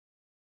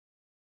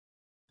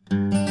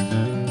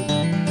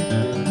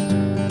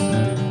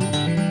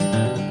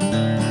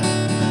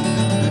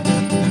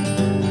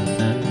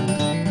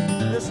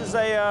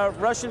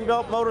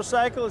Russian-built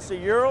motorcycle. It's a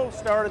Ural.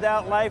 Started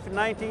out life in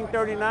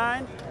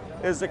 1939.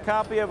 It's a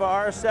copy of a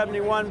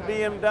R71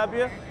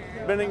 BMW.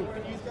 Been in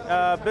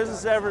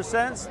business ever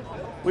since.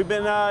 We've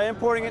been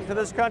importing it to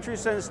this country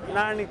since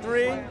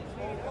 '93.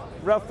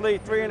 Roughly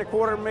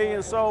 3.25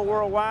 million sold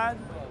worldwide.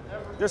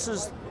 This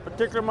is a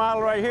particular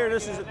model right here.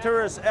 This is a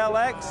Tourist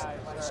LX.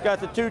 It's got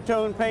the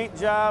two-tone paint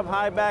job,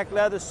 high back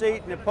leather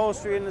seat, and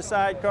upholstery in the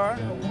sidecar.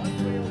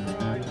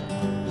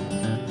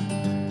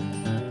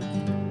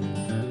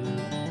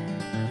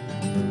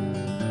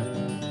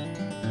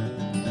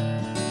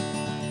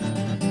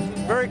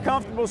 Very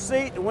comfortable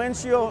seat. The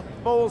windshield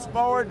folds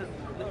forward,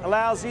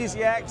 allows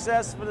easy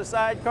access for the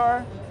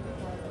sidecar.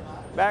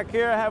 Back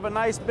here I have a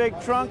nice big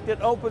trunk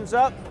that opens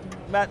up,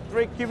 about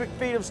 3 cubic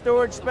feet of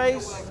storage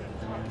space.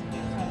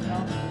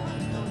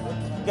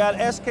 Got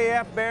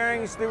SKF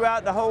bearings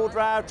throughout the whole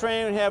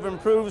drivetrain. We have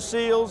improved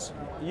seals,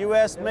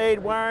 US made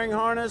wiring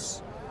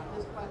harness.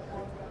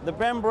 The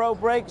Brembo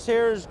brakes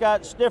here has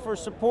got stiffer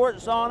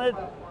supports on it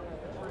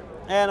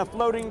and a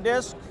floating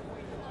disc.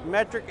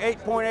 Metric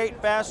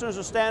 8.8 fasteners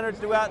are standard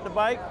throughout the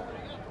bike.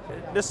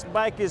 This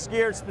bike is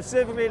geared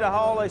specifically to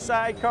haul a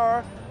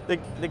sidecar.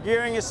 The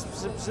gearing is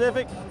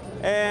specific,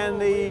 and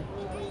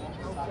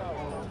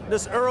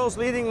this Ural's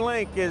leading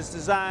link is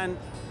designed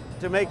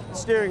to make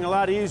steering a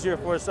lot easier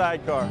for a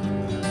sidecar.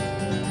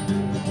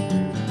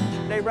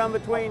 They run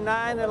between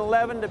 9 and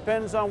 11,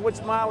 depends on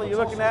which model you're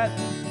looking at.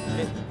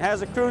 It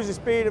has a cruising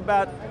speed of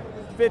about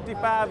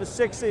 55 to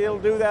 60. It'll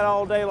do that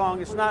all day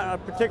long. It's not a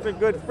particularly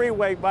good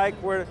freeway bike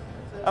where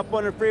up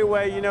on the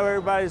freeway, you know,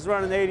 everybody's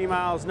running 80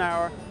 miles an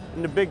hour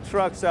and the big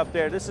trucks up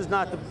there. This is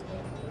not the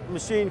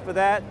machine for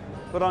that.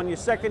 But on your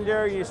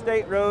secondary, your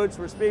state roads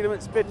where speed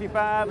limit's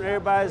 55 and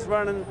everybody's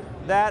running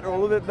that or a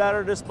little bit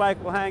better, this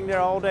bike will hang there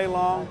all day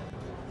long.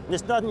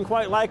 There's nothing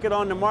quite like it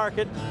on the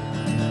market.